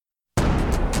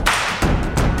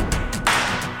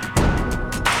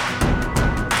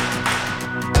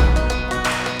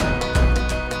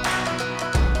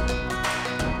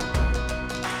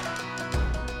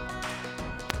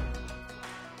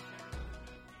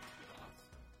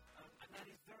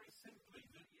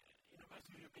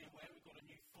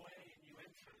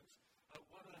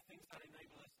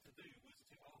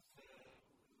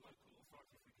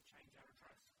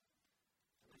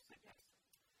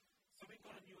we've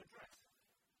got a new address.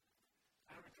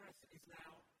 Our address is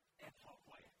now Air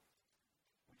Parkway,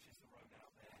 which is the road out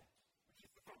there, which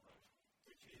is the front road,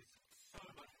 which is so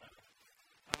much better.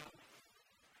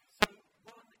 So,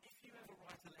 one, if you ever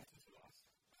write a letter to us,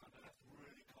 I know that's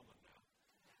really common now,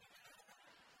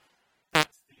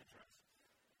 that's the address.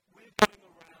 We're going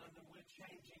around and we're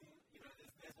changing,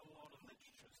 there's a lot of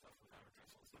literature and stuff with our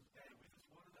address on, so bear with us.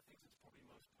 One of the things that's probably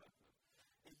most pertinent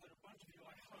is that a bunch of you,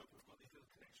 I hope, have got these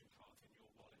little connection cards in your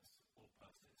wallets or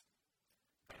purses.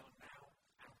 They are now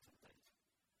out of date.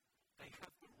 They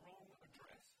have the wrong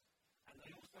address, and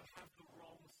they also have the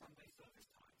wrong Sunday service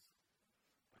times.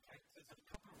 Okay? So there's a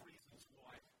couple of reasons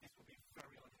why this will be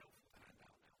very unhelpful to hand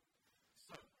out now.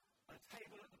 So, a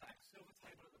table at the back, silver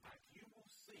table at the back, you will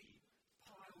see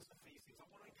piles of these things. I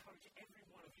want to encourage every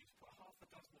one of you to put half a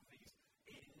dozen of these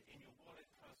in your wallet,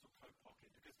 purse, or coat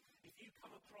pocket, because if you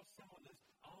come across someone that's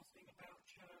asking about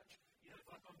church, if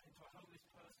I bump into a homeless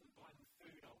person and buy them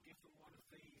food, I'll give them one of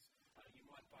these. You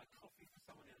might buy coffee for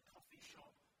someone in a coffee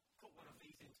shop, put one of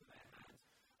these into their hands.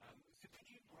 So could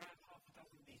you grab half a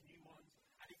dozen of these new ones?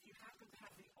 And if you happen to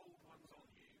have the old ones on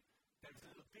you, there's a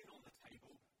little bin on the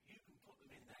table. You can put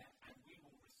them in there, and we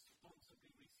will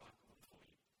responsibly recycle them for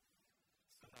you.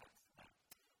 So that's that.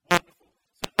 Wonderful.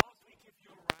 So last week, if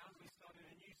you're around, we started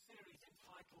a new series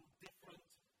entitled Different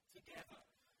Together.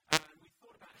 And we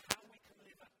thought about how we can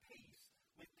live at peace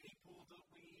with people that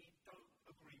we don't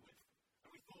agree with.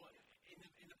 And we thought in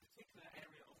a particular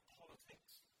area of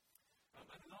politics. And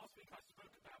last week I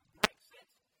spoke about Brexit.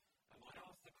 I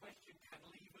asked the question, can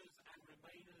leavers and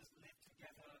remainers live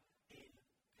together in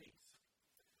peace?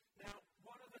 Now,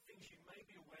 one of the things you may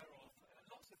be aware of,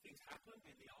 lots of things happened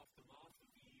in the aftermath of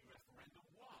the EU referendum.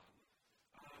 One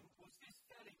was this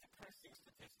fairly depressing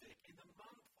statistic. In the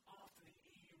month after the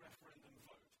EU referendum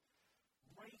vote,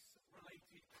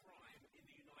 race-related crime in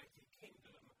the United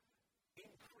Kingdom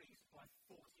increased by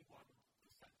 41%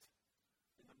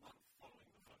 in the month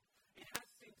following the vote. It has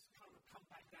since come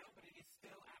back down, but it is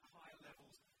still at higher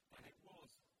levels than it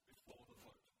was before the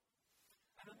vote.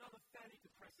 And another fairly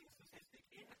depressing statistic,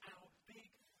 in our big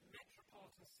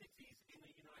metropolitan cities in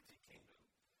the United Kingdom,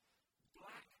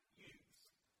 black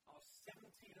youths are 17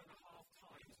 and a half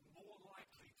times more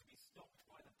likely to be stopped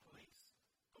by the police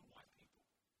than white people.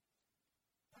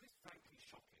 That is frankly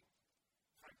shocking.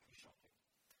 Frankly shocking.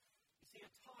 You see,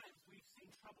 at times we've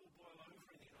seen trouble boil over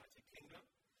in the United Kingdom.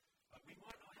 We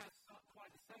might not have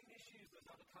quite the same issues as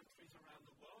other countries around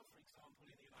the world, for example,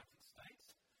 in the United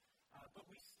States, but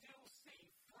we still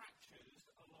see fractures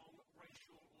along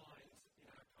racial lines in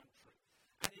our country.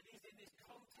 And it is in this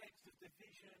context of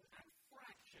division and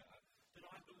fracture that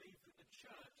I believe that the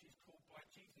church is called by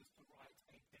Jesus to write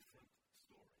a different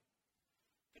story.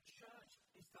 The church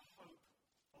is the hope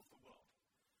of the world.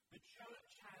 The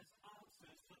church has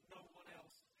answers that no one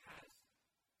else has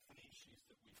for the issues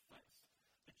that we face.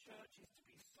 The church is to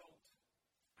be salt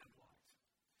and light.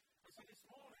 And so this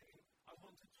morning, I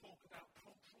want to talk about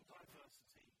cultural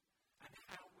diversity and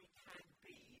how we can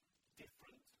be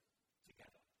different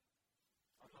together.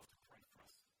 I'd love to pray for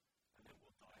us, and then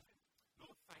we'll dive in.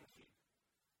 Lord, thank you.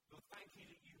 Lord, thank you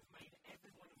that you've made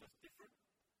every one of us different,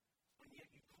 and yet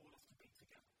you call us to be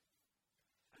together.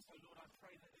 And so, Lord, I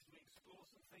pray that as we explore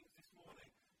some things this morning,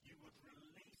 you would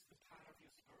release the power of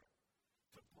your Spirit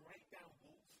to break down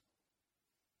walls,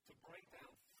 to break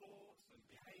down thoughts and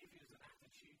behaviors and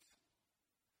attitudes,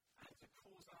 and to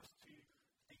cause us to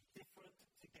be different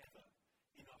together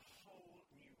in a whole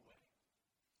new way.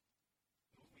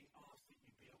 Lord, we ask that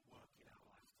you be at work in our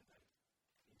lives today.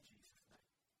 In Jesus' name.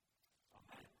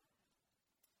 Amen.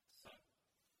 So,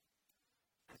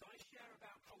 as I share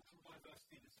about cultural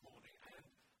diversity this morning, and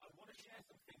I want to share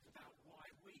some things about why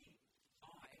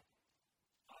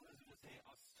others of us here,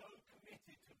 are so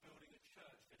committed to building a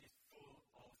church that is full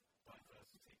of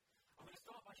diversity. I'm going to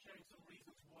start by sharing some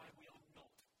reasons why we are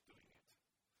not doing it.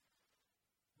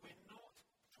 We're not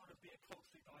trying to be a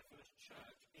culturally diverse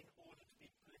church in order to be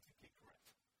politically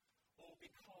correct, or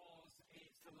because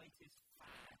it's the latest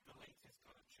fad, the latest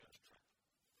kind of church trend.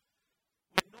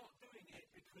 We're not doing it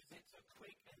because it's a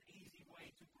quick and easy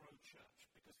way to grow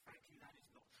church, because frankly that is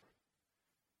not true.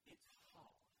 It's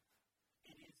hard.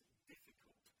 It is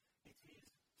difficult. It is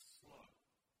slow.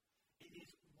 It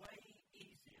is way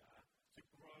easier to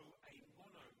grow a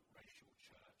mono-racial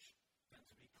church than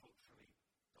to be culturally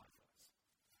diverse.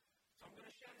 So I'm going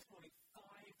to share this morning 5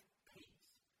 P's.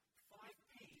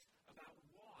 5 P's about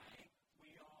why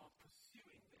we are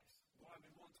pursuing this, why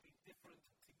we want to be different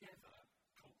together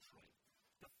culturally.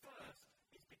 The first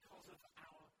is because of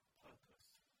our purpose.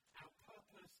 Our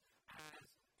purpose as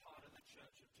part of the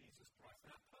Church of Jesus Christ.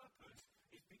 And our purpose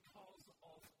is because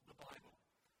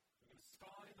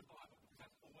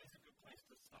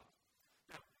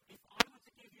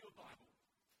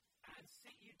and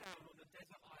sit you down on a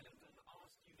desert island and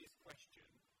ask you this question: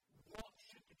 what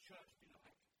should the church be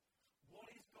like? What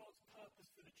is God's purpose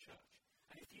for the church?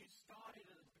 And if you started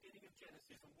at the beginning of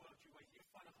Genesis and worked your way, you'd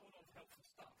find a whole lot of helpful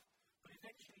stuff. But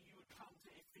eventually you would come to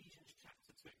Ephesians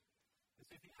chapter 2. And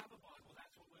so if you have a Bible,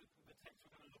 that's what the text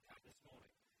we're going to look at this morning.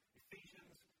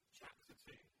 Ephesians chapter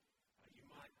 2. You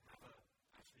might have a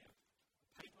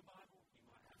paper Bible. You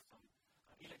might have some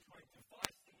electronic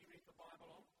device that you read the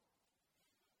Bible on.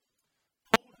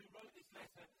 Paul, who wrote this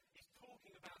letter, is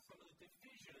talking about some of the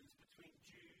divisions between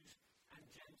Jews and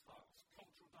Gentiles,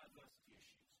 cultural diversity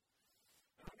issues.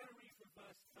 And I'm going to read from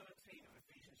verse 13 of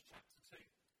Ephesians chapter 2.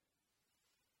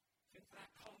 It's into that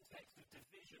context of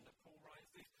division that Paul writes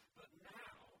this. But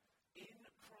now, in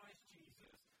Christ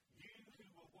Jesus, you who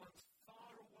were once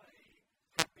far away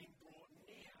have been brought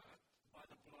near by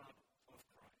the blood of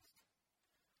Christ.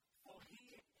 For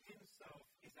he himself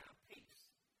is our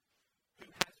peace, who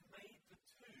has made the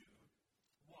two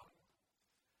one,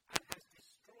 and has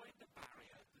destroyed the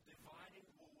barrier, the dividing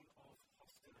wall of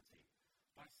hostility,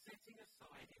 by setting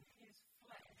aside in his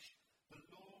flesh the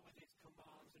law with its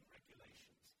commands and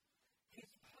regulations.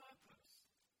 His purpose,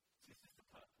 this is the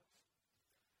purpose,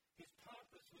 his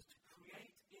purpose was to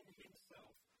create in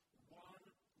himself one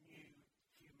new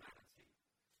humanity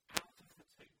out of the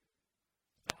two,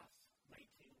 thus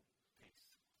making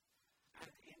peace. And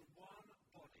in one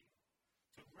body,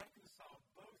 to reconcile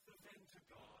both of them to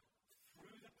God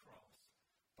through the cross,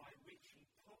 by which he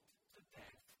put to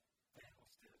death their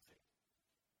hostility.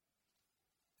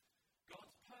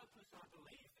 God's purpose, I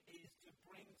believe, is to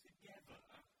bring together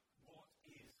what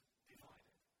is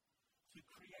divided, to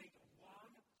create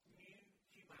one new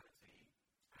humanity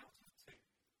out of two.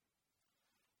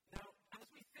 Now, as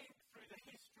we think through the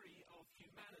history of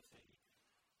humanity,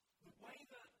 the way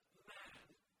that man,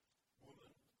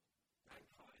 woman,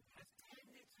 mankind has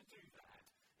tended to do that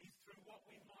is through what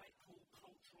we might call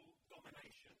cultural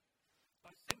domination,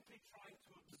 by simply trying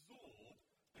to absorb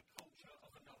the culture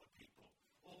of another people,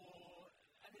 or,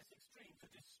 at its extreme, to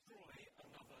destroy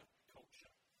another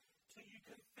culture. So you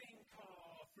can think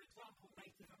of, for example,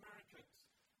 Native Americans,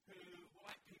 who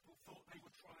white people thought they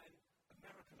would try and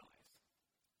Americanize.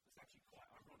 It's actually quite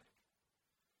ironic.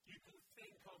 You can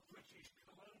think of British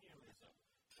colonialism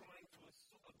trying to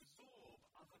absorb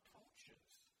other cultures.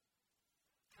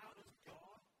 How does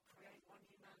God create one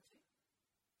humanity?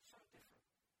 So different.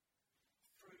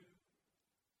 Through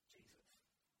Jesus.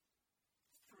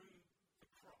 Through the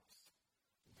cross.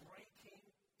 Breaking,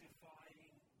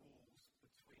 dividing walls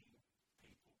between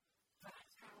people.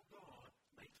 That's how God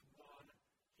makes one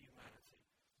humanity.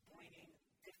 Bringing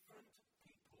different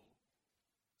people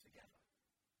together.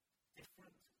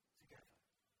 Different together.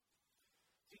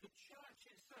 See, the church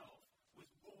itself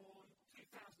was born 2,000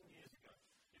 years ago.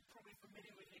 You're probably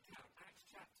familiar with the account, Acts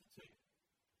chapter 2.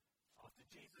 After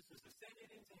Jesus has ascended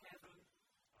into heaven,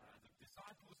 the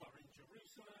disciples are in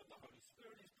Jerusalem, the Holy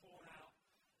Spirit is poured out,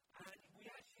 and we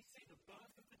actually see the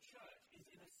birth of the church is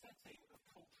in a setting of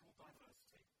cultural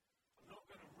diversity. I'm not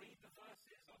going to read the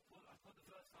verses. I put the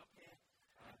verse up here.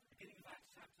 Beginning of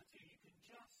Acts chapter 2, you can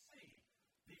just see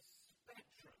this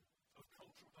spectrum of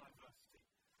cultural diversity.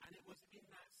 And it was in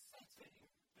that setting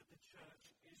that the church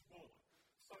is born.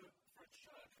 So for a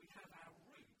church, we have our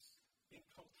roots in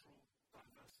cultural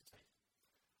diversity.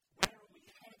 Where are we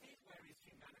headed? Where is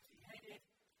humanity headed?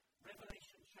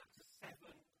 Revelation chapter 7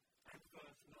 and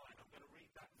verse 9. I'm going to read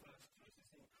that verse to us.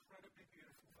 It's an incredibly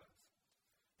beautiful verse.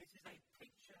 This is a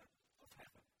picture of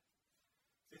heaven.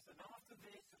 It says, and after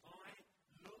this I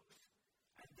looked,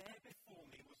 and there before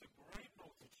me was a great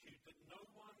multitude that no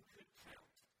one could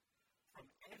count, from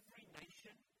every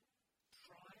nation,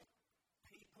 tribe,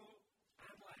 people,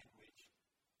 and language,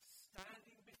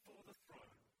 standing before the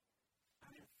throne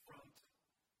and in front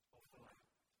of the Lamb.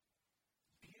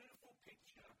 Beautiful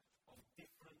picture of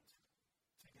different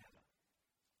together.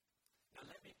 Now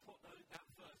let me put that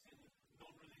verse in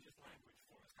non-religious language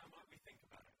for us. How might we think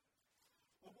about it?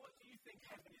 Well, what do you think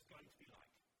heaven is going to be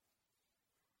like?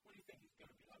 What do you think it's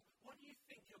going to be like? What do you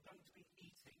think you're going to be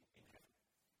eating in heaven?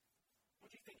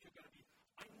 What do you think you're going to be?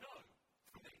 I know,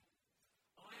 for me,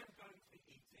 I am going to be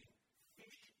eating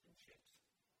fish and chips.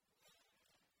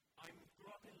 I grew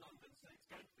up in London, so it's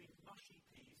going to be mushy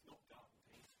peas, not garden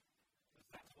peas, because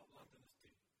that's what Londoners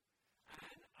do.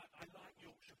 And I like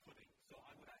Yorkshire pudding, so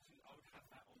I would have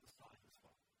that on the side as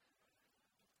well.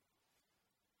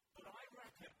 But I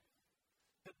reckon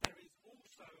that there is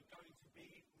also going to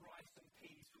be rice and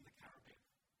peas from the Caribbean.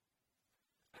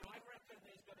 And I reckon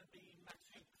there's going to be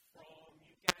matuk from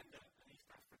Uganda and East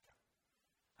Africa.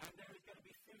 And there is going to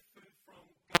be fufu from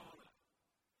Ghana.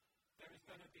 There is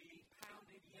going to be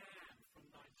pounded yam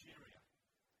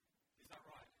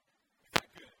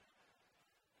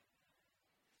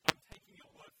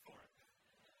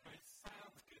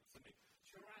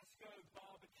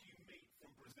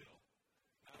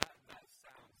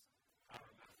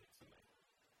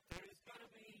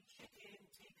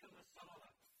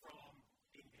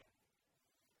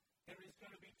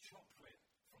chocolate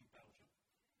from Belgium.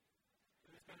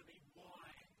 There's going to be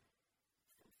wine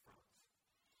from France.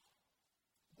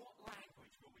 What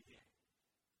language will we hear?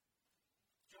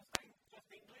 Just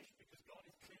English, because God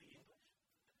is clearly English.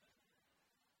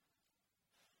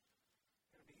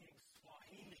 We're going to be hearing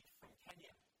Swahili from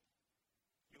Kenya,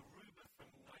 Yoruba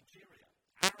from Nigeria,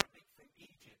 Arabic from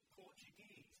Egypt,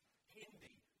 Portuguese,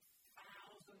 Hindi,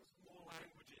 thousands more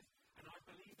languages. And I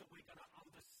believe that we're going to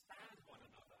understand one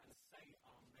another and say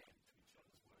amen to each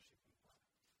other's worship and prayer.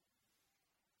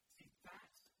 See,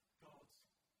 that's God's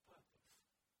purpose.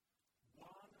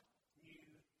 One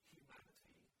new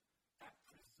humanity that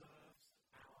preserves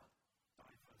our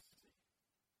diversity.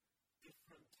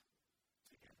 Different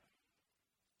together.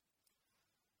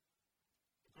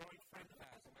 A growing friend of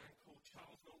ours, a man called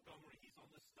Charles Montgomery, he's on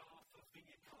the staff of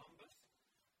Vineyard Columbus.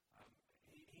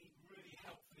 He really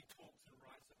helpfully talks and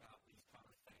writes about these kind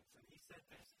of things. And he said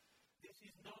this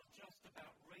is not just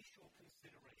about racial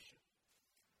consideration.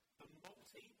 The because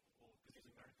he's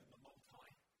American, the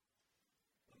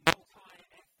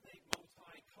multi-ethnic,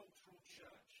 multicultural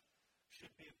church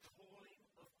should be a calling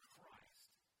of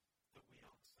Christ that we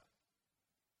answer.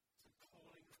 It's a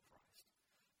calling of Christ.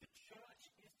 The church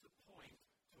is to point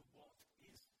to what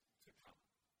is to come.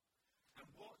 And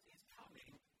what is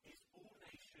coming is all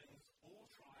nations, all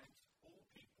tribes, all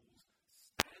peoples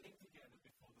standing together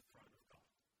before the throne of God.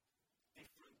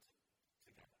 Different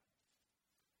together.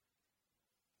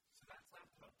 So that's our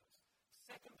purpose.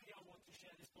 Second P I want to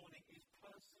share this morning is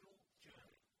personal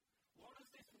journey. What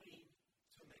does this mean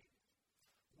to me?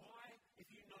 Why, if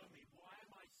you know me, why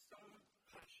am I so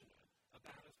passionate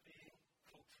about us being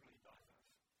culturally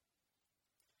diverse?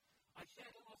 I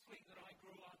shared last week that I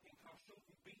grew up in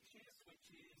Carshalton Beaches, which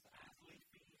is as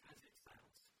leafy as it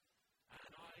sounds.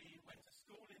 And I went to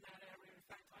school in that area. In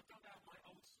fact, I dug out my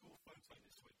old school photo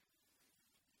this week.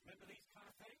 Remember these kind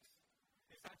of things?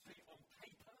 It's actually on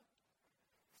paper.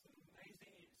 It's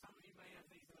amazing. Some of you may have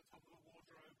these in the top of the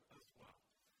wardrobe as well.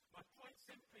 My point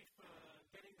simply for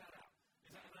getting that out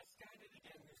is that, and I scanned it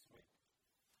again this week,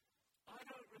 I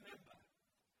don't remember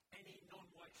any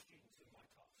non-white students in my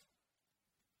class.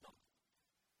 None.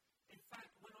 In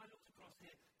fact, when I looked across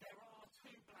here, there are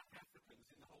 2 black Africans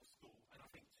in the whole school, and I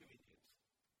think 2 Indians.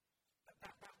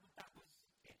 That was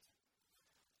it.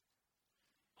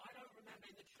 I don't remember,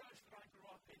 in the church that I grew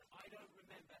up in, I don't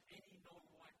remember any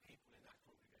non-white people in that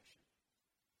congregation.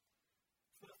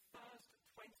 For the first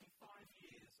 25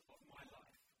 years of my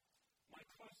life, my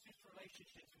closest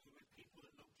relationships were with people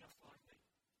that looked just like me.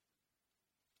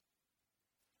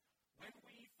 When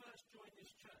we first joined this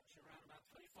church around about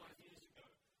 25 years ago,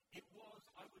 it was,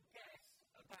 I would guess,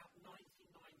 about 99%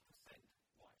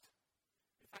 white.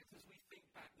 In fact, as we think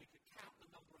back, we could count the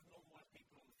number of non-white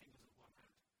people on the fingers of one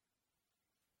hand.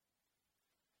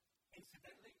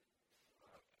 Incidentally,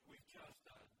 we've just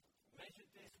measured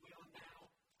this. We are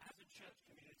now, as a church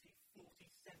community, 47%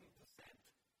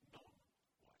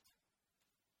 non-white.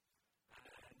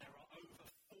 And there are over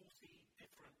 40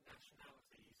 different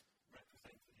nationalities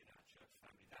represented in our church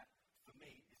family. That, for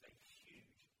me, is a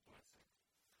huge blessing.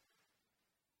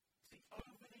 See,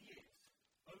 over the years,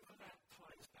 over that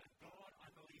time span, God, I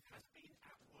believe, has been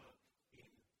at work in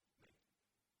me,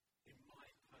 in my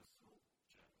personal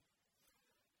journey.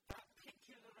 That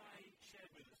picture that I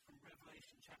shared with us from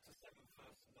Revelation chapter 7,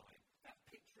 verse 9, that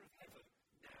picture of heaven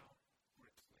now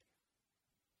grips me.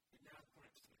 It now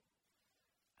grips me.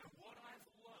 And what I've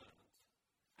learned,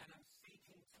 and I'm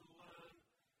seeking to learn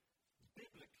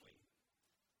biblically,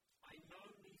 I know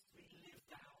needs to be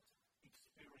lived out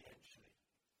experientially.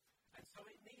 And so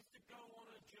it needs to go on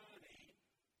a journey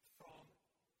from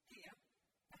here,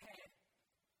 the head,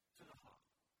 to the heart.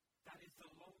 That is the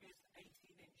longest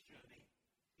 18-inch journey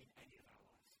in any of our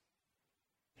lives.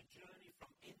 The journey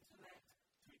from intellect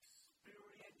to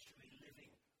experientially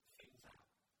living things out.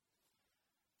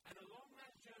 And along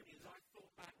that journey, as I thought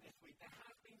back this week, there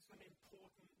have been some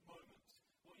important moments,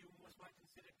 what you almost might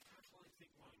consider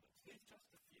catalytic moments. Here's just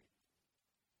a few.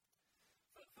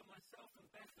 For myself and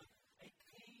Bethan, a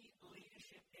key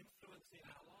leadership influence in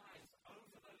our lives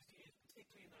over those years,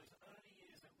 particularly in those early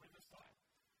years at Riverside,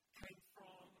 came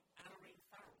from Anarine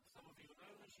Farrell. Some of you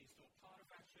know her. She's still part of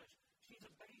our church. She's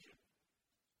a Bayesian,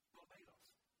 Barbados.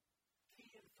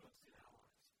 Key influence in our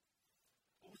lives.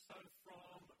 Also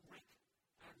from Rick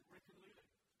and Lulu.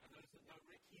 And those that know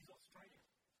Rick, he's Australian.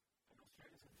 And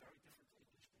Australians are very different to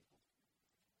English people.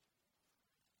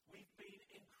 We've been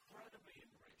incredibly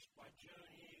enriched by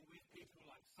journeying with people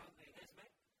like Sunday and Esme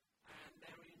and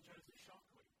Mary and Joseph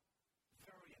Sharkwy.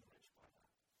 Very enriched by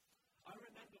that. I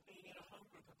remember being in a home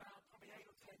group about probably 8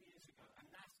 or 10 years ago, and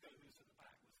Nasco, who's at the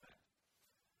back, was there.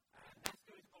 And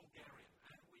Nasco is Bulgarian.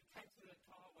 And we came to the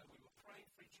car where we were praying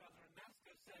for each other, and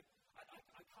Nasko said,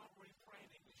 I can't really pray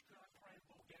in English. Could I pray in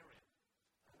Bulgarian?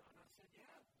 And I said,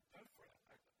 yeah, go for it.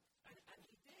 And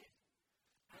he did.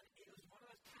 And it was one of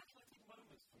those catalytic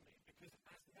moments for me, because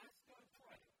as Nasko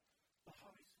prayed, the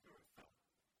Holy Spirit fell.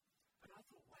 And I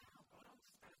thought, wow, God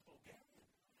understands Bulgarian.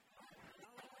 I had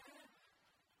no idea.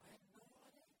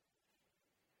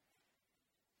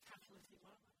 Catalytic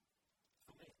moment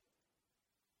for me.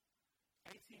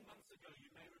 18 months ago,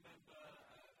 you may remember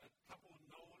a couple,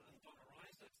 Noel and Donna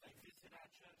Isaacs. They visited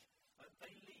our church.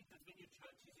 They lead the vineyard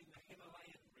churches in the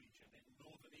Himalayan region in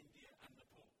northern India and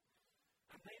Nepal.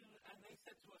 And they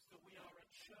said to us that we are a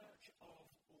church of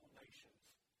all nations.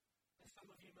 And some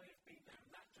of you may have been there,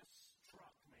 and that just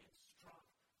struck me. It struck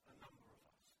a number of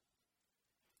us.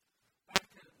 Back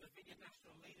at the Vineyard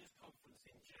National Leaders Conference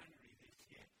in January this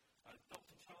year,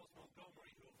 Dr. Charles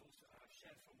Montgomery, who I've also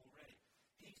shared from already,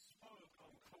 he spoke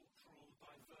on cultural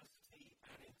diversity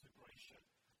and integration,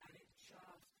 and it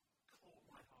just caught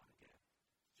my heart again,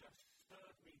 just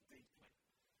stirred me deeply.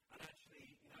 And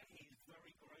actually, he's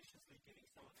very graciously giving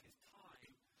some of his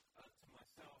time to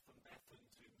myself and Bethan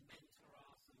to mentor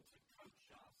us and to coach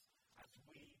us as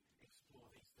we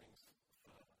explore these things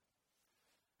further.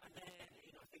 And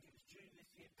then, I think it was June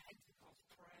this year, Pentecost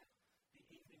prayer, the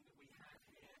evening that we had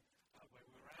here, where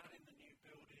we were out in the new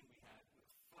building, we had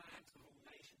flags of all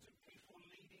nations and people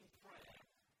leading prayer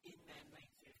in their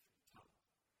native tongue.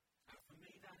 And for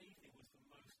me, that evening was the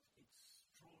most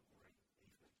extraordinary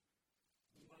evening.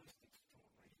 Most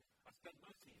extraordinary. I spent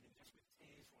most of the evening just with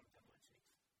tears running down my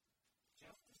cheeks.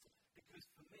 Because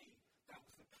for me, that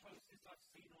was the closest I've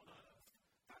seen on earth,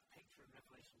 that picture in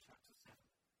Revelation chapter 7.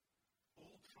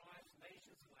 All tribes,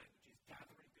 nations, and languages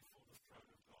gathering before the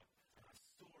throne of God. And I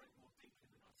saw it more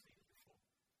deeply than I've seen it before.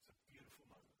 It's a beautiful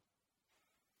moment.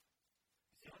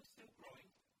 You see, I'm still growing.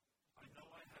 I know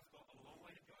I have got a long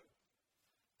way to go.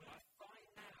 But I find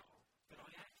now that I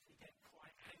actually get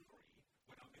quite angry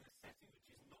when I'm in a setting which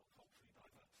is not culturally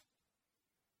diverse.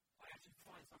 I actually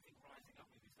find something rising up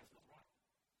with me that's not right.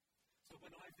 So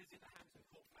when I visit the Hampton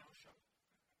Court Flower Show,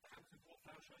 the Hampton Court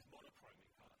Flower Show is monochrome in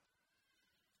colour.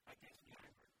 That gets me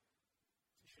angry.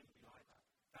 It shouldn't be like that.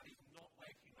 That is not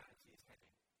where humanity is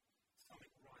heading.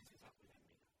 Something rises up within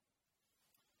me now.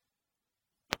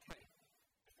 Okay,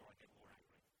 before I get more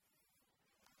angry.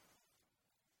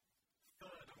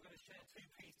 Third, I'm going to share two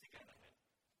P's together here.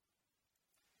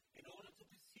 In order to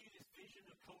pursue this vision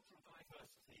of cultural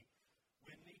diversity,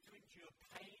 we need to endure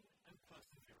pain and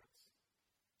perseverance.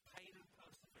 Pain and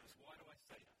perseverance. Why do I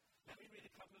say that? Let me read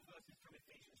a couple of verses from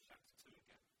Ephesians chapter 2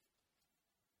 again.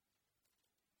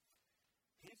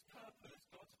 His purpose,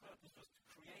 God's purpose, was to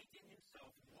create in himself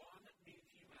one new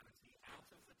humanity out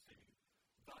of the two,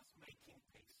 thus making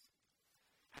peace.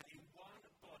 And in one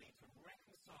body to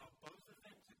reconcile both of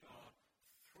them to God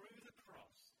through the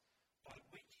cross, by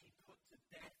which he put to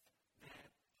death their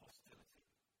hostility.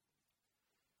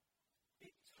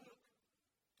 It took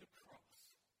the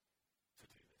cross to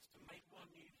do this, to make one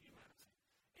new humanity.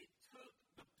 It took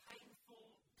the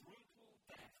painful, brutal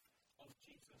death of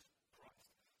Jesus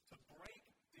Christ to break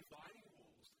dividing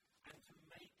walls and to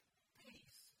make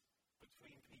peace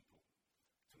between people,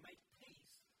 to make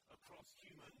peace across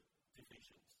human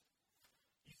divisions.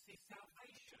 You see,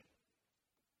 salvation,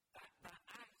 that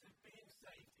act of being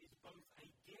saved, is both a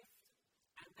gift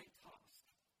and a task.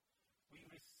 We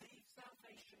receive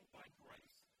salvation by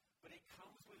grace, but it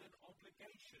comes with an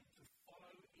obligation to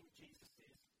follow in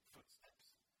Jesus'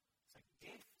 footsteps. It's a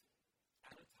gift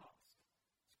and a task.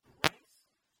 It's grace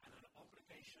and an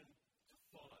obligation to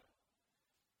follow.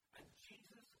 And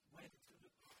Jesus went to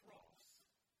the cross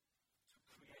to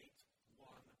create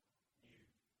one new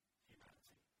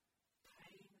humanity.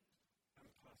 Pain and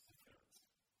perseverance.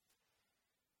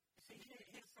 You see,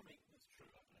 here's something that's true,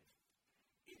 I believe.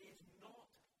 It is not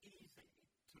easy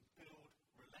to build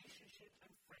relationship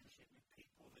and friendship with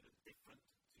people that are different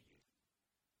to you.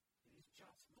 It is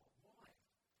just not. Why?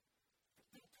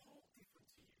 They talk different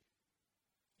to you.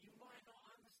 You might not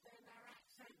understand their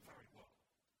accent very well.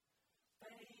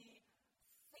 They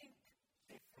think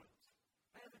different.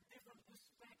 They have a different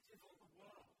perspective on the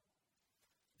world.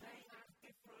 They have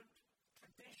different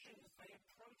traditions. They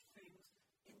approach things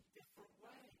in different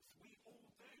ways. We all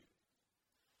do.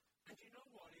 And you know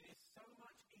what? It is so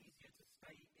much easier to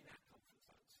stay in our comfort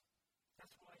zones.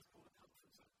 That's why it's called a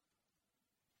comfort zone.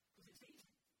 Because it's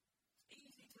easy. It's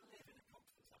easy to live in a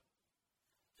comfort zone.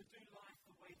 To do life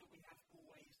the way that we have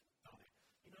always done it.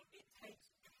 It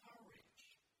takes courage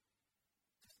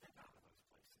to step out of those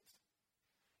places.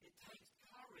 It takes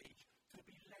courage to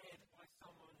be led by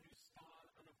someone whose style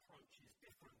and approach is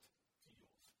different to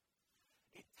yours.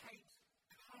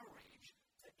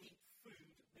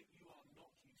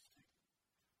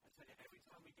 tell you, every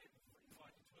time we get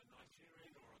invited to a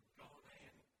Nigerian or a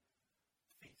Ghanaian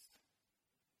feast,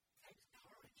 it takes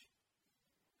courage.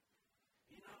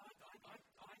 You know, I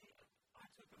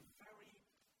took a very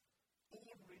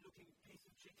ordinary-looking piece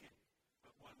of chicken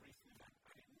at one recent event,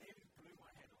 and it nearly blew my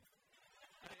head off.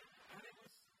 And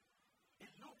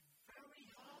it looked very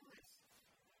harmless,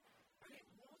 and it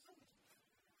wasn't.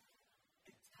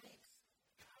 It takes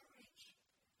courage.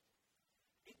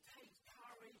 It takes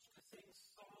courage to sing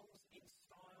songs in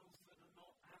styles that are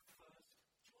not our first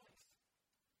choice.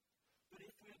 But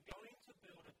if we're going to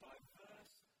build a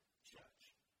diverse church,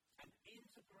 an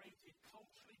integrated,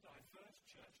 culturally diverse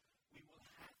church, we will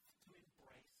have to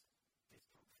embrace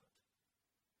discomfort.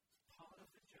 It's part of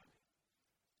the journey.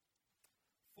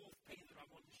 Fourth P that I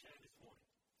want to share this morning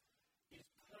is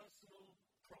personal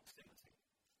proximity.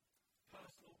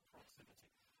 Personal proximity.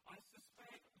 I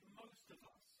suspect most of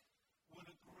us would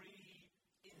agree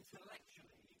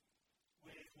intellectually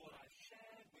with what I've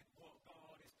shared, with what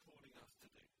God is calling us to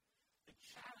do. The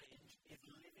challenge is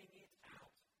living it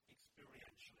out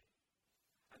experientially.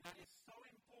 And that is so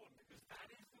important because that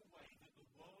is the way that the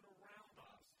world around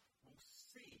us will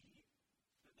see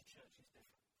that the church is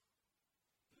different.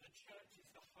 That the church is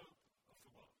the hope of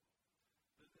the world.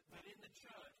 That in the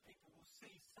church, people will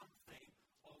see something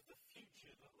of the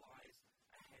future that lies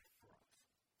ahead for us.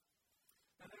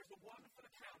 Now, there's a wonderful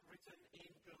account written in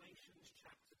Galatians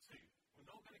chapter 2. We're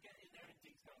not going to get in there in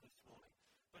detail this morning,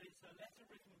 but it's a letter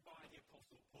written by the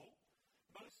Apostle Paul.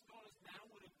 Most scholars now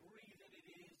would agree that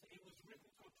it was written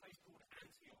to a place called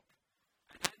Antioch.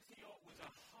 And Antioch was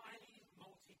a highly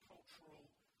multicultural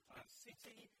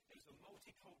city. It was a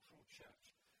multicultural church.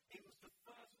 It was the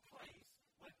first place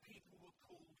where people were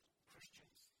called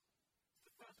Christians. It's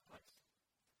the first place.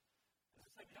 As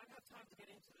I say, we don't have time to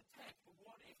get into the text, but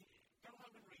go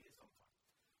home and read it sometime.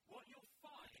 What you'll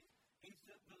find is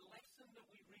that the lesson that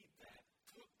we read there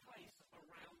took place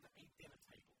around a dinner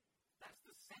table. That's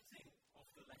the setting of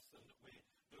the lesson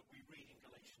that we read in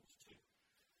Galatians 2.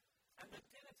 And the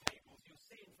dinner tables, you'll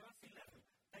see in verse 11,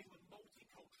 they were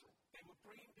multicultural. They were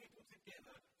bringing people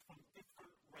together from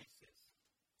different races.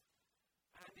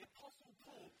 And the Apostle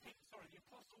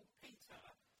Peter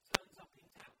turns up in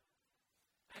town.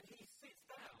 And he sits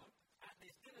down at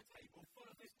this dinner table full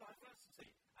of this diversity.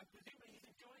 And presumably he's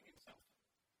enjoying himself.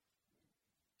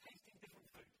 Tasting different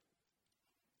food.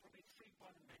 Probably intrigued by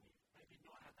the menu. Maybe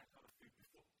not had that kind of food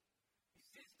before. He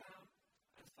sits down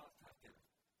and starts to have dinner.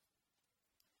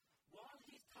 While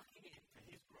he's tucking in to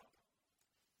his grub,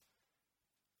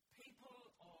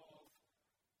 people of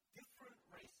different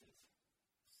races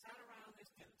sat around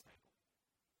this dinner table.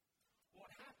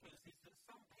 What happens is that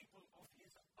some people of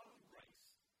his own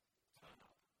race turn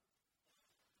up.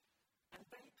 And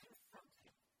they confront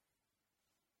him.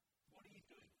 What are you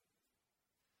doing?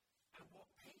 And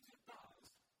what Peter does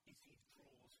is he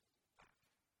draws back.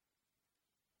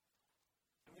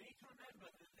 And we need to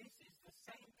remember that this is the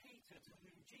same Peter to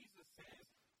whom Jesus says,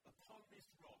 upon this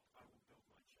rock I will build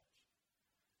my church.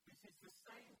 This is the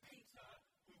same Peter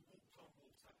who walked on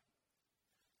water.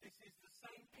 This is the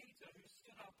same Peter who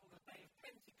stood up on the day of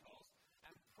Pentecost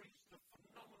and preached a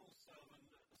phenomenal sermon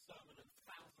and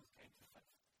thousands came to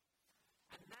faith.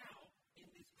 And now, in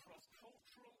this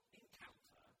cross-cultural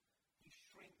encounter, he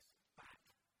shrinks back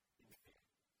in fear.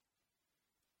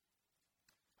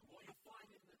 And what you'll find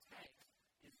in the text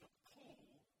is that Paul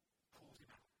calls him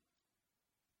out.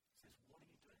 He says, what are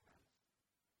you doing, man?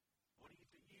 What are you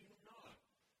doing? You know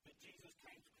that Jesus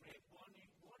came to create one.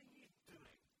 What are you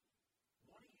doing?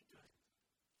 What are you doing?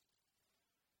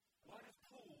 Why does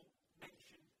Paul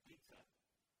mention Peter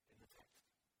in the text?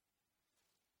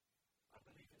 I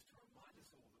believe it's to remind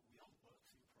us all that we are works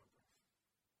in progress.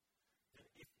 That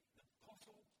if the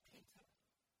Apostle Peter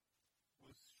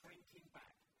was shrinking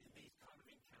back in these kind of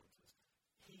encounters,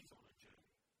 he's on a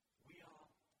journey. We are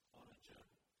on a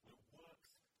journey. We're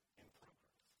works in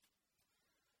progress.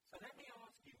 So let me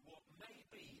ask you what may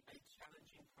be a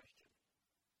challenging question.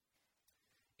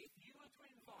 If you were to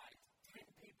invite 10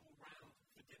 people round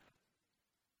for dinner,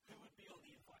 who would be on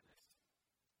the invite list?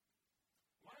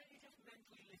 Why don't you just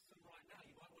mentally listen right now?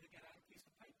 You might want to get out a piece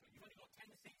of paper. You've only got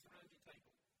 10 seats around your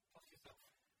table, plus yourself.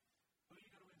 Who are you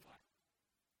going to invite?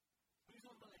 Who's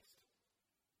on the list?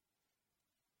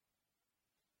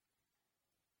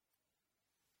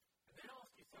 And then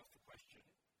ask yourself the question,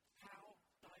 how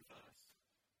diverse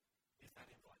is that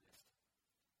invite list?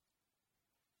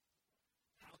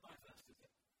 How diverse is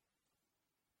it?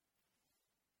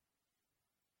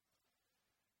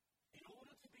 In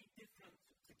order to be different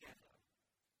together,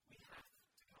 we have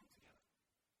to come together.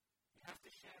 We have to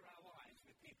share our lives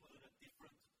with people that are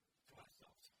different to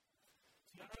ourselves.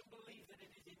 See, I don't believe that it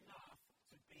is enough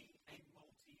to be a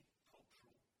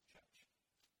multicultural church.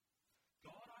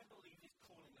 God, I believe, is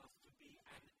calling us to be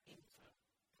an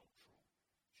intercultural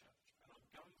church. And I'm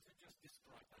going to just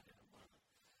describe that in a moment.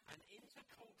 An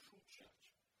intercultural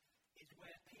church is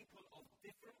where people of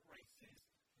different races,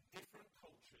 different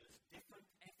cultures, different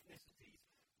ethnicities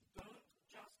don't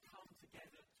just come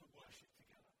together to worship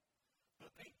together,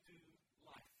 but they do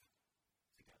life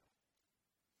together.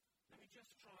 Let me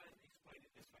just try and explain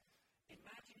it this way.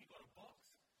 Imagine you've got a box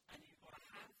and you've got a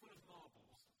handful of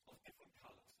marbles of different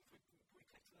colours. Can we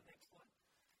click to the next one?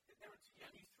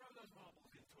 And you throw those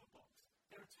marbles into a box.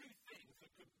 There are two things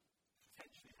that could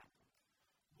potentially happen.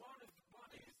 One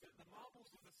is that the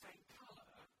marbles of the same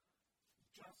colour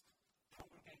just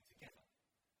congregate together.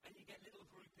 And you get little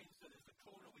groupings, so there's a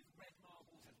corner with red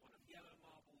marbles, there's one of yellow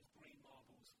marbles, green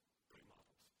marbles, blue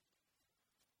marbles.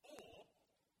 Or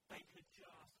they could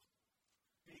just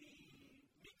be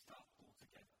mixed up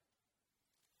altogether.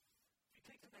 If you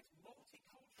take the next,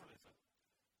 multiculturalism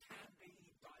can be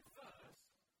diverse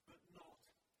but not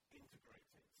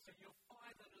integrated. So you'll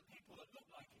find that the people that look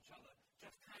like each other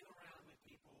just hang around with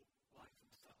people like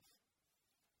themselves.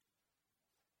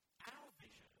 Our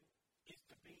vision is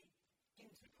to be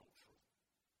intercultural,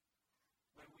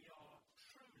 where we are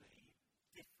truly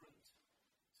different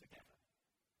together,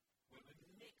 where we're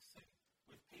mixing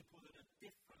with people that are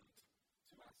different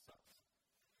to ourselves.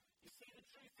 You see, the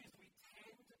truth is we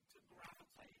tend to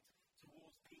gravitate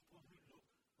towards people who look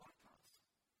like us.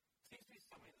 Seems to be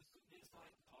something that is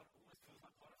like almost feels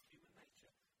like part of human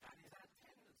nature. That is our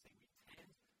tendency. We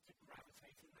tend to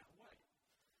gravitate in that way.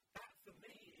 That, for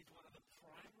me, is one of the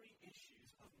primary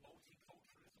issues of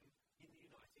multiculturalism in the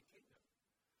United Kingdom.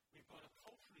 We've got a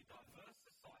culturally diverse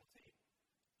society,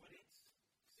 but it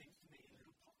seems to me in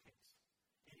little pockets.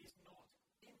 It is not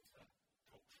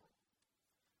intercultural.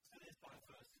 So there's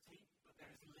diversity, but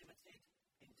there is limited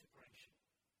integration.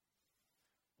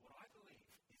 What I believe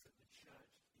is that the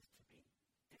church is to be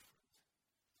different to that.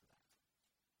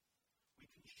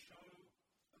 We can show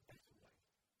a better way.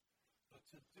 But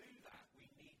to do that, we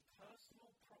need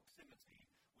personal proximity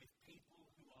with people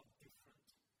who are different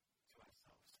to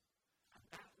ourselves. And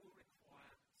that will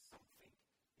require something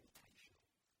intentional.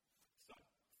 So,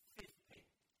 fifth thing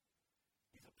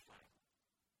is a plan.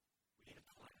 We need a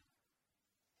plan.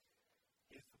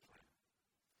 Here's the plan.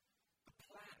 The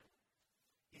plan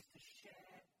is to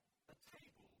share a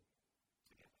table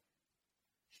together.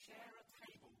 Share a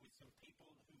table with some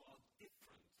people who are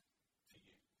different to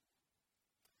you.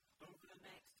 Over the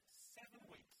next 7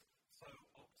 weeks, so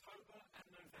October and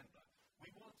November, we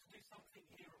want to do something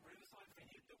here at Riverside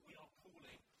Vineyard that we are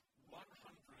calling 100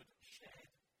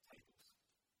 shared tables.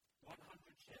 100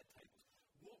 shared tables.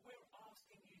 What we're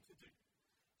asking you to do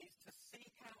is to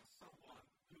seek out someone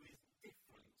who is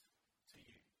different to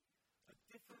you. A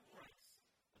different race,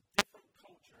 a different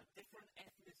culture, a different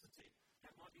ethnicity.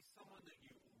 That might be someone that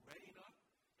you already know.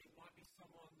 It might be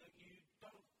someone that you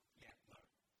don't yet know.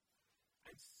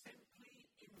 And simply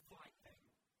invite them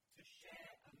to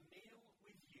share a meal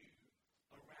with you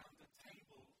around the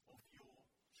table of your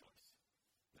choice.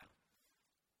 Now,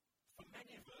 for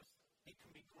many of us, it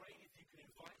can be great if you can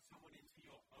invite someone into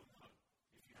your own home.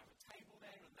 If you have a table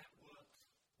there and that works,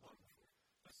 wonderful.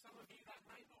 For some of you, that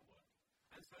may not work.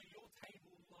 And so your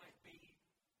table might be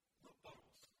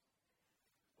McDonald's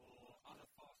or other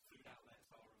fast food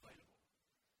outlets are available.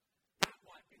 That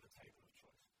might be the table of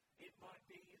choice. It might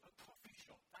be a coffee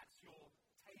shop. That's your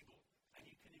table. And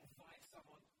you can invite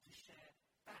someone to share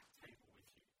that table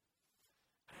with you.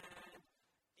 And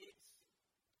it's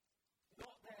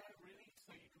not there really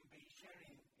so you can be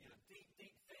sharing,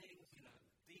 deep things,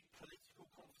 deep political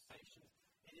conversations.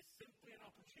 It is simply an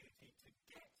opportunity to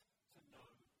get to know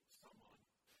someone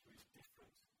who is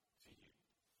different to you.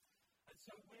 And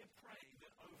so we're praying that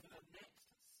over the next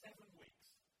 7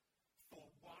 weeks for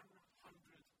 100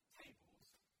 tables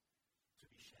to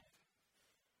be shared.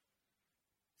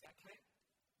 Is that clear?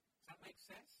 Does that make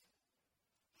sense?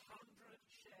 100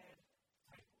 shared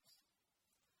tables.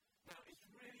 Now, it's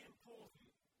really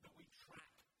important that we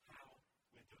track how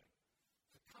we're doing.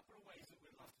 There's a couple of ways that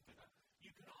we'd love to do that.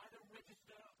 You can either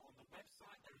register on the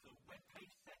website. There is a web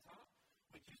page set up,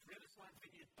 which is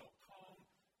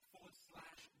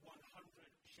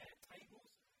riversidevineyard.com/100 shared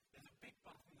tables. There's a big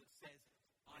button that says,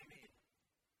 I'm in.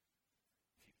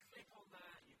 If you click on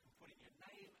that, you can put in your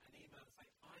name and email and say,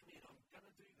 I'm in, I'm going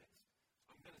to do this.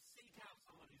 I'm going to seek out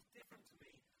someone who's different to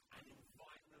me and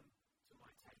invite them to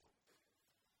my table.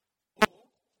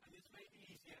 Or, and this may be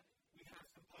easier, we have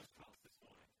some postcards this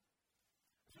morning.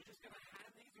 So we're just going to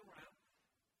hand these around,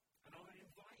 and I'm going to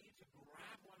invite you to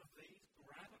grab one of these,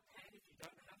 grab a pen if you don't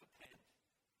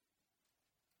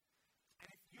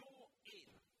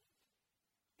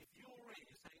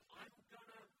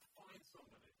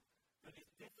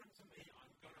different to me, I'm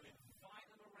going to invite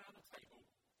them around the table.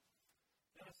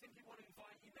 Then I simply want to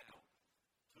invite you now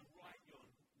to write your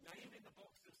name in the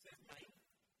box that says name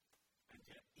and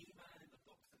your email in the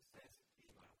box that says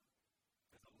email.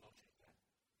 There's a logic there.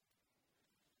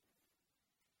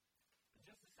 And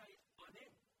just to say, I'm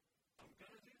in. I'm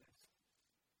going to do this.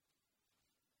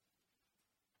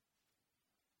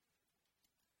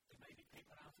 There may be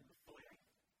people out in the foyer.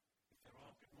 If there are,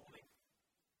 good morning.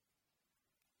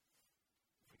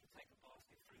 If we could take a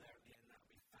basket through there at the end, that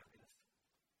would be fabulous.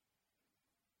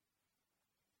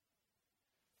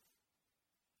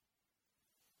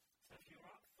 So if you're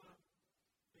up for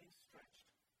being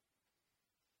stretched,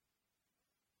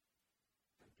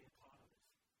 then be a part of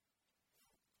this.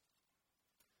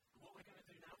 And what we're going to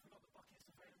do now, we've got the buckets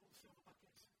available, silver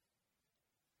buckets.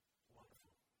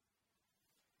 Wonderful.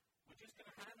 We're just going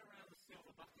to hand around the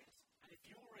silver buckets, and if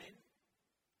you're in,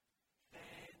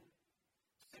 then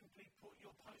simply put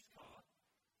your postcard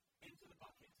into the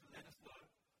buckets and let us know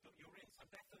that you're in. So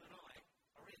Bethan and I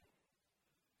are in.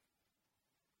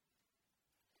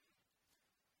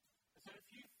 So if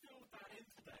you filled that in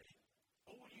today,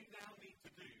 all you now need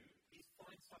to do is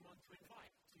find someone to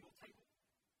invite to your table.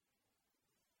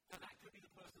 Now that could be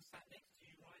the person sat next to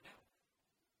you right now.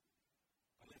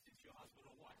 Unless it's your husband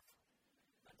or wife.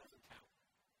 That doesn't count.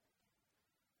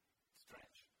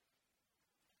 Stretch.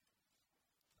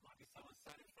 It might be someone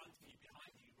sat in front of you,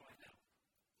 behind you right now.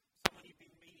 Someone you've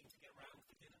been meaning to get round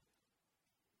for dinner.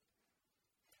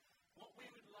 What we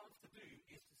would love to do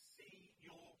is to see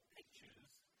your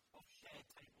pictures of shared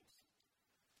tables.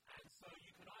 And so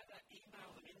you can either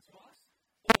email them into us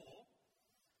or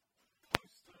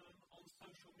post them on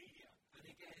social media. And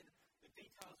again, the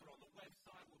details are on the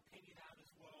website. We'll ping it out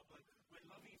as well. But we'd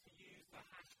love you to use the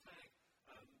hashtag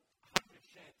 100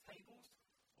 shared tables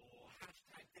or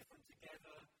hashtag different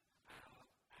together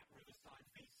at Riverside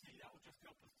VC. That will just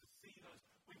help us to see those.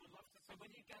 We would love to. So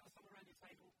when you gather someone around your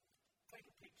table, take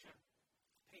a picture,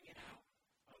 ping it out.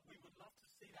 We would love to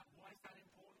see that. Why is that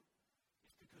important?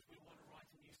 It's because we want to write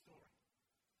a new story.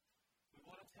 We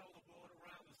want to tell the world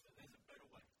around us that there's a better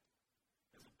way.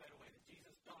 There's a better way, that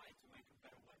Jesus died to make a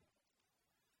better way.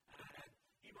 And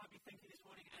you might be thinking this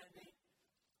morning, Andy,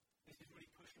 this is really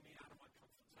pushing me out of my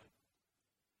comfort zone.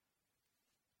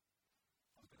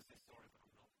 I was going to say sorry, but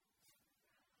I'm not.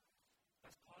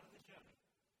 That's part of the journey.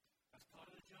 That's part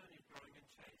of the journey of growing and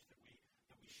change, that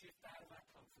we shift out of our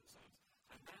comfort zones.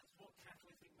 And that's what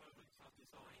catalytic moments are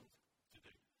designed to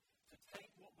do. To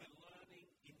take what we're learning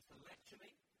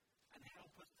intellectually and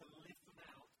help us to live them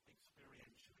out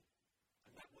experientially.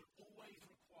 And that will always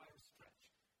require a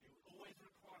stretch. It will always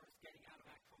require us getting out of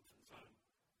our comfort zone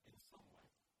in some way.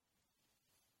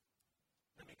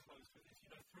 Let me close with this.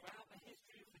 You know, throughout the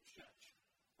history of the church,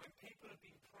 when people have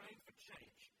been praying for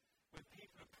change, when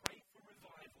people have prayed for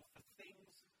revival, for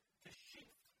things to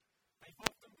shift, they've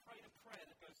often prayed a prayer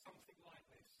that goes something like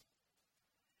this.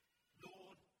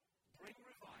 Lord, bring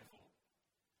revival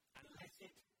and let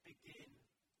it begin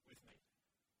with me.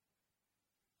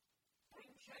 Bring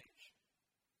change,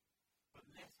 but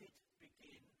let it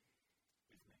begin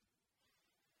with me.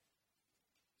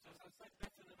 So as I said,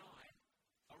 Bethan and I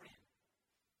are in.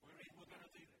 We're in. We're going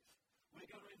to do this. We're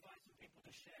going to invite some people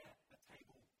to share a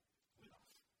table with us.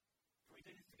 Can we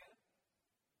do this together?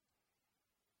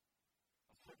 I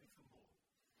was hoping for more.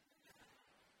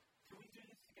 Can we do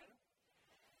this together?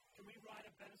 Can we write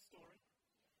a better story?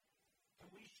 Can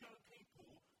we show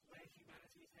people where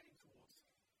humanity is heading towards?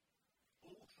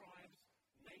 All tribes,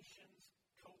 nations,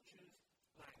 cultures,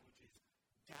 languages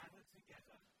gather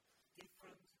together,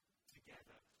 different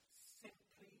together,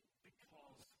 simply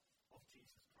because of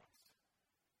Jesus Christ.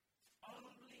 It's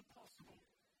only possible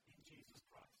in Jesus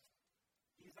Christ.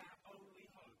 He is our only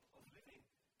hope of living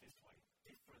this way,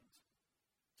 different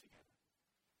together.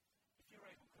 If you're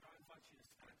able, could I invite you to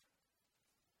stand?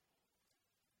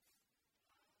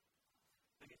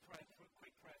 Let me pray a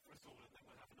quick prayer for us all, and then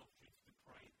we'll have an opportunity to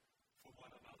pray for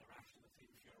one another. Actually, the team,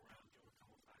 if you're around, you want to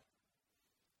come on back.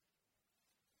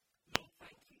 Lord,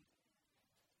 thank you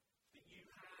that you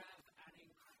have an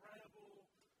incredible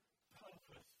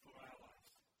purpose for our lives.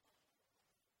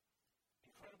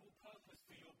 Incredible purpose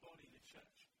for your body, the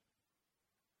church.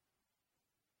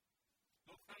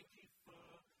 Lord, thank you for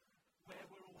where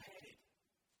we're all headed,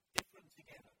 different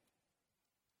together,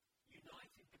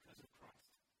 united because of Christ.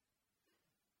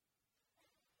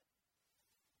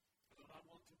 Lord, I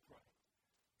want to pray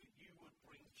that you would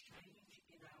bring change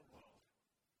in our world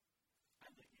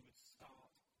and that you would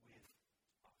start with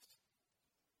us.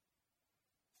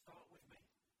 Start with me.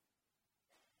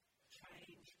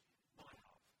 Change my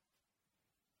heart.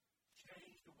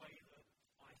 Change the way that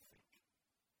I think.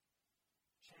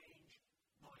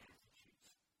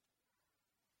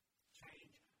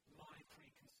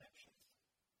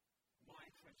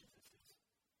 prejudices.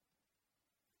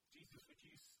 Jesus, would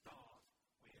you start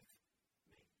with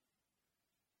me?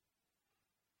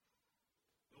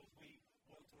 Lord, we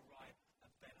want to write a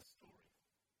better story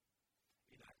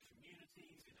in our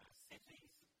communities, in our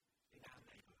cities, in our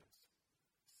neighborhoods.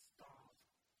 Start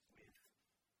with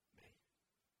me.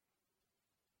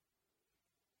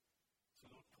 So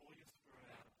Lord, pour your Spirit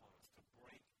out upon us to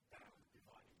break down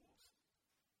dividing walls.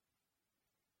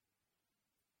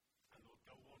 And Lord,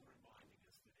 go on reminding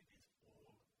us that it is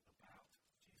all about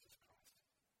Jesus Christ.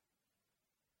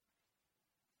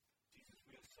 Jesus,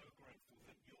 we are so grateful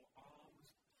that your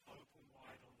arms open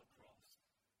wide on the cross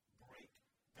break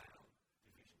down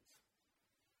divisions.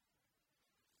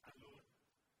 And Lord,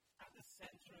 at the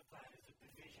center of that is a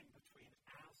division between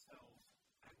ourselves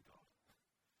and God.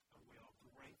 And we are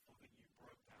grateful that you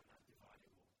broke down that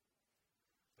dividing wall.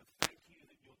 But thank you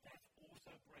that your death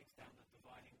also breaks down the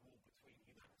dividing